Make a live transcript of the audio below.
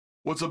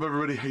What's up,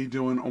 everybody? How you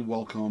doing? And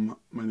welcome.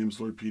 My name is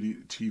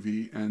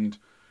PeteyTV, and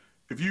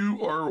if you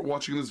are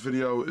watching this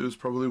video, it is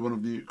probably one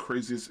of the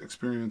craziest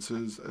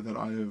experiences that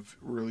I have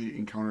really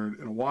encountered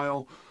in a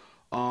while.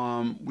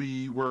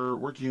 We were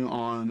working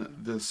on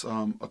this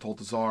Atoll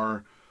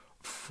Tazar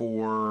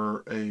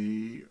for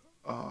a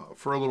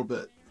little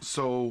bit.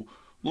 So,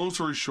 long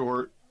story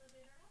short,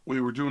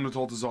 we were doing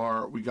Atoll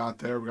Tazar. We got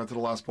there. We got to the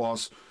last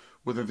boss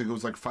with, I think it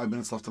was like 5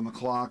 minutes left on the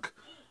clock.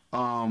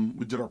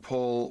 We did our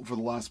pull for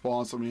the last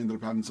boss, and we ended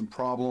up having some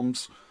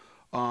problems.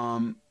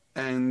 And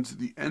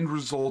the end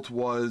result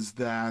was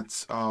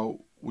that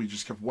we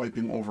just kept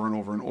wiping over and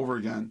over and over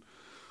again.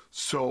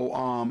 So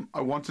I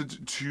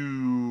wanted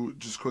to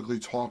just quickly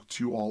talk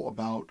to you all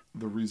about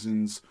the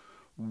reasons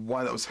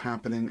why that was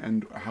happening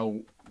and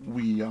how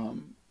we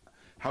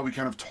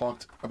kind of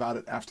talked about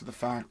it after the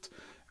fact,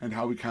 and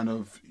how we kind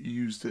of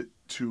used it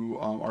to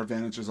our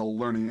advantage as a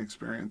learning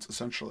experience,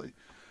 essentially.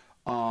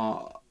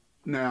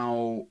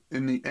 Now,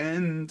 in the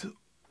end,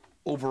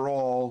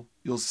 overall,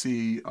 you'll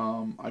see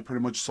I pretty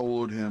much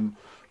soloed him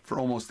for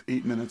almost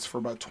 8 minutes for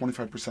about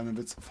 25% of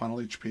its final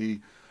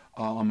HP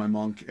on my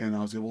monk, and I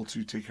was able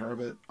to take care of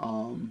it.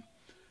 And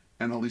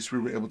at least we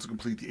were able to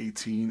complete the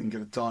 18 and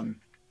get it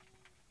done.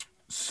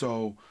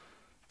 So,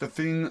 the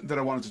thing that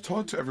I wanted to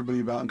talk to everybody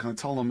about and kind of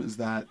tell them is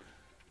that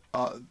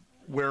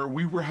where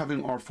we were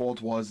having our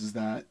fault is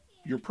that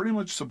you're pretty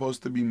much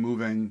supposed to be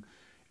moving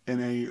in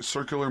a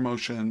circular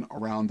motion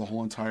around the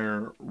whole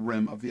entire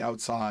rim of the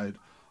outside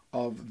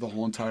of the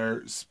whole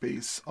entire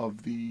space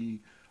of the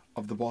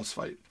boss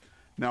fight.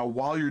 Now,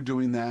 while you're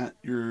doing that,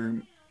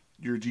 your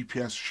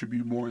DPS should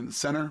be more in the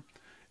center,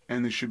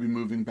 and they should be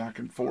moving back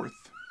and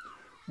forth.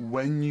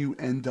 When you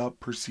end up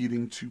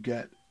proceeding to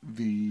get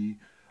the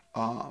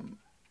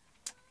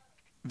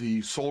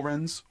soul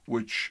rends,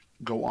 which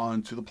go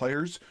on to the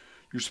players,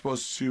 you're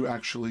supposed to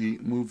actually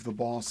move the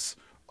boss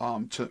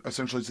to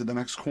essentially to the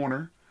next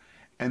corner,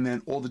 and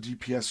then all the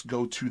DPS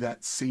go to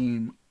that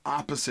same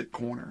opposite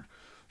corner.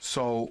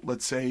 So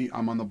let's say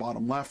I'm on the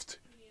bottom left,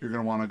 you're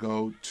going to want to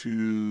go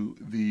to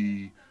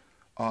the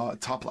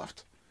top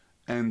left,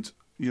 and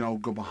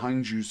go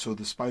behind you so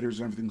the spiders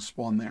and everything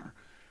spawn there.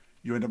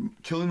 You end up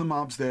killing the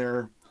mobs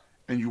there,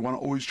 and you want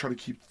to always try to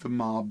keep the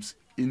mobs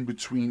in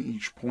between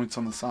each points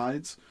on the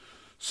sides.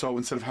 So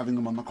instead of having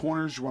them on the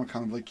corners, you want to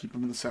kind of like keep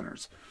them in the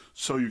centers.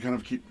 So you kind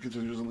of keep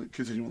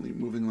continually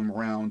moving them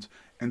around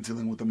and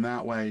dealing with them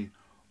that way,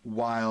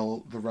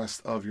 while the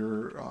rest of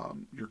your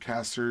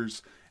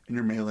casters and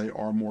your melee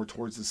are more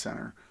towards the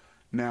center.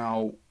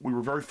 Now, we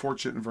were very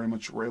fortunate and very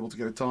much were able to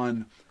get it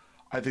done.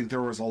 I think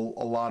there was a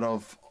lot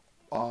of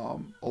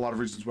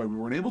reasons why we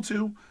weren't able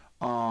to.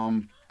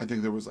 I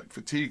think there was like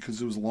fatigue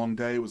because it was a long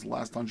day. It was the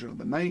last dungeon of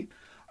the night.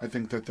 I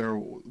think that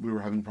we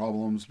were having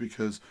problems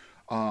because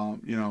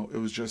it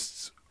was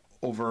just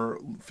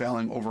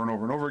failing over and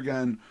over and over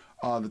again.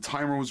 The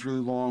timer was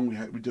really long.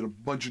 We did a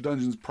bunch of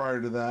dungeons prior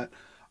to that.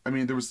 I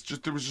mean, there was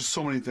just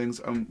so many things,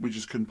 we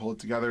just couldn't pull it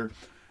together.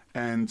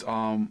 And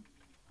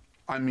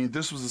I mean,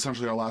 this was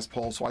essentially our last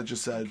pull, so I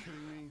just said,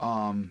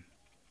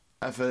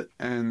 F it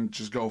and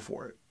just go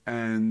for it.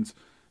 And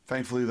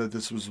thankfully that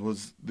this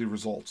was the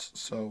results.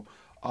 So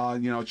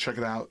check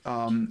it out.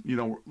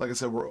 Like I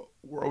said,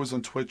 we're always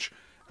on Twitch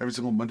every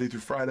single Monday through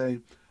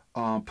Friday.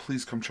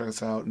 Please come check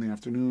us out in the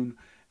afternoon,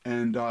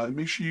 and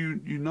make sure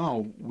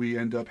we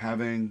end up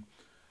having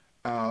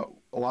a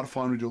lot of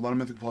fun. We do a lot of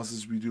Mythic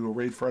Pluses. We do a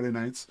raid Friday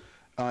nights.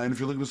 And if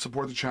you're looking to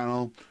support the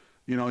channel,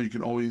 you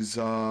can always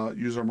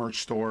use our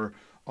merch store,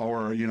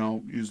 or,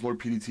 use Lord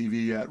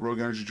PeteyTV at Rogue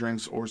Energy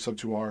Drinks or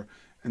Sub2R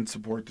and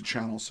support the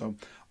channel. So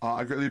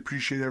I greatly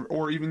appreciate it.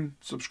 Or even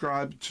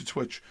subscribe to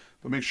Twitch.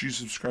 But make sure you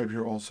subscribe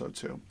here also,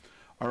 too.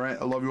 All right.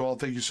 I love you all.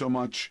 Thank you so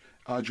much.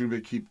 Dream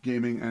big, keep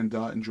gaming, and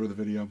enjoy the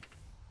video.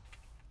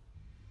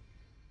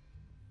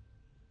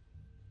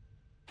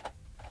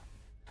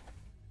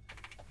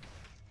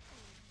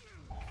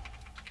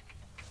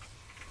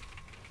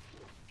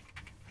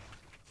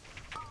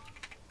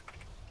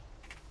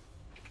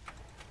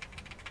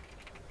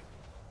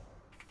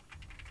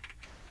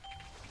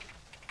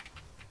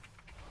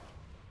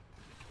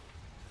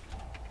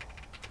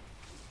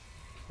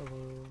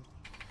 Hello.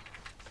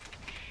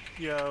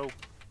 Yo.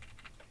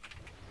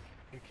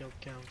 We killed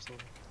Council.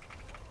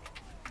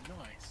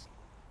 Nice.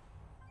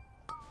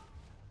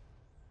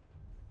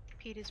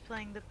 Pete is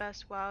playing the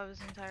best WoW of his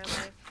entire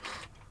life.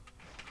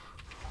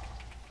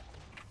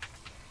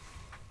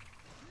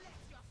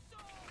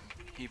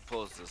 He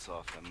pulls this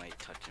off, I might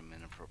touch him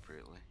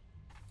inappropriately.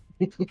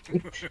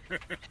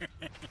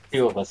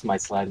 Two of us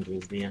might slide into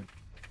his DM.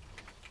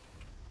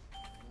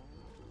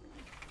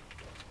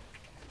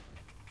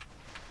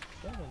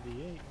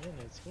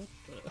 Minutes, what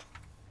the?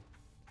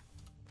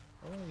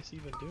 How long has he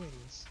been doing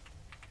this?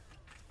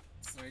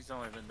 He's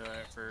only been doing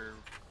it for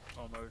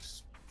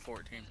almost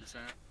 14%.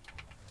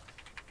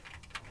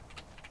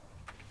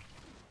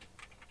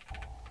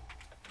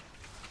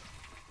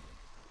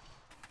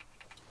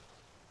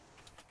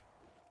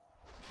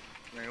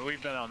 I mean,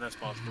 we've been on this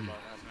boss for about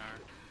half an hour.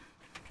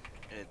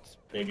 It's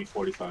maybe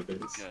 45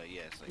 minutes.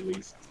 yeah, it's like at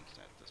least. 45 minutes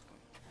at this point.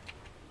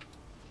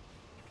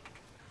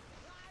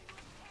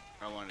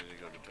 I wanted to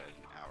go to bed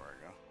an hour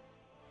ago.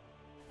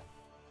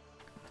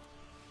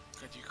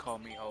 Could you call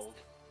me old?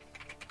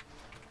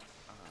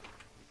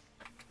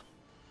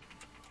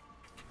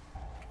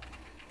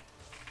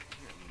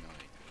 You have no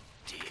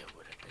idea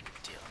what I've been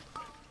dealing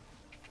with.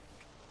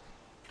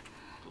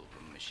 Blew up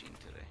a machine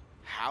today.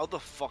 How the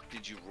fuck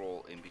did you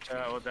roll in between?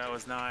 That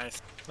was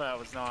nice. That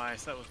was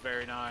nice. That was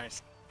very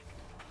nice.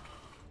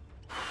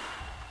 The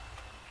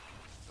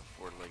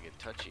four-legged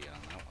touchy on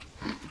that one.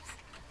 You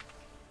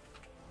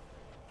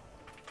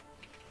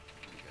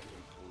guys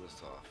can pull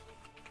this off.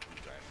 I'm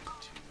driving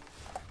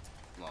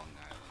to Long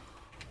Island.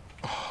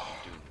 I'm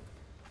doing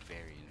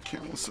very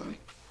Can't listen.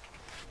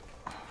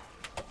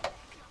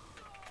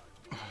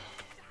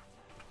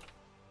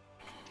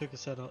 Took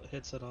his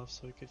headset off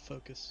so he could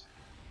focus.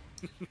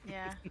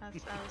 Yeah, I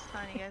was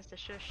telling you guys to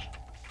shush.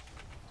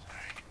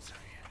 Sorry.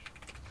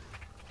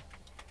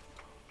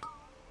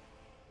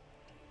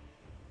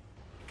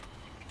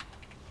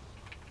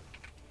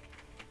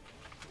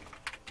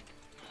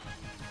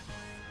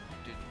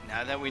 Dude,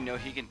 now that we know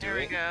he can do There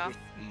we it, go.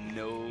 there's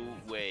no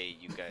way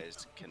you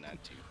guys cannot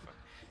do fuck.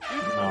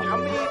 No, How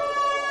many?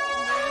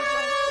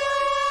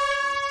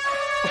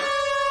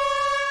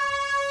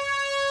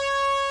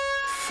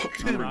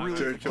 Fucking I'm not gonna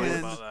complain ridiculous.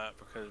 about that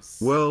because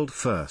World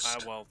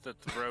first. well, the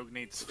rogue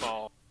needs to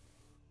fall.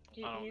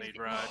 I don't need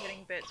ride.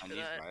 Getting bits I for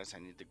need that. rise. I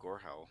need the gore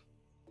howl.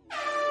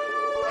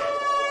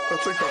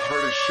 That's like the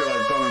hardest shit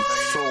I've done in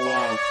so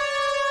long.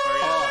 Oh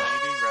yeah, no,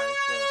 you need ride.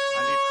 Yeah,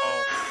 I need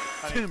fall.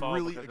 I need Tim, fall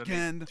really, because of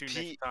again? these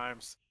 2 next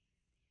times.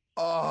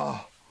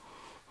 Oh,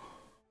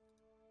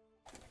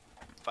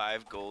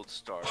 5 gold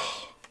stars.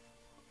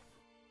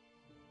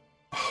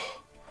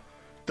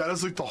 that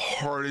is like the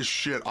hardest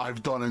shit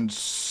I've done in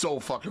so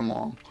fucking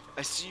long.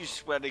 I see you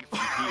sweating from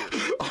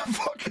here. I'm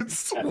fucking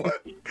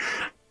sweating.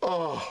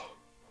 Oh.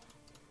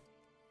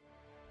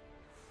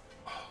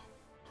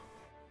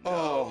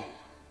 Oh.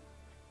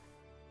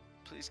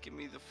 Please give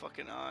me the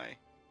fucking eye.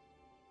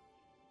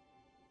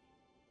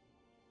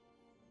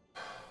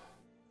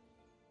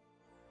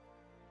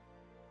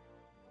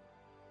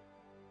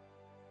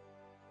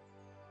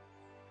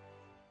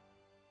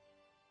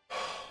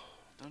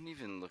 Don't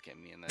even look at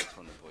me in that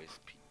tone of voice,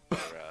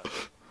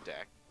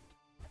 Dak.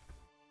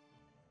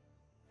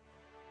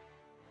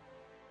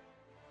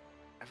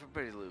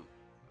 Everybody loot,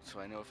 so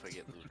I know if I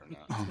get loot or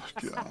not. Oh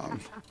my god.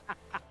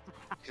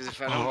 Because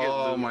if I don't get loot,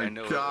 Oh I my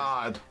know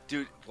god.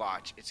 Dude,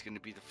 watch. It's gonna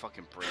be the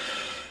fucking bracers.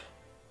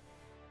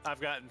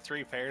 I've gotten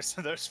 3 pairs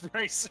of those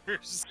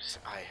bracers.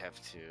 I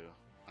have two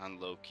on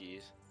low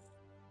keys.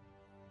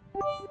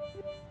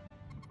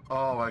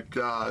 Oh my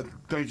god.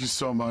 Thank you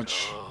so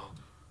much. Oh.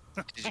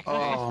 Did you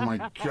Oh my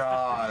Oh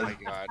god. my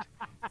god.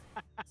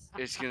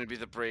 It's gonna be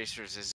the bracers,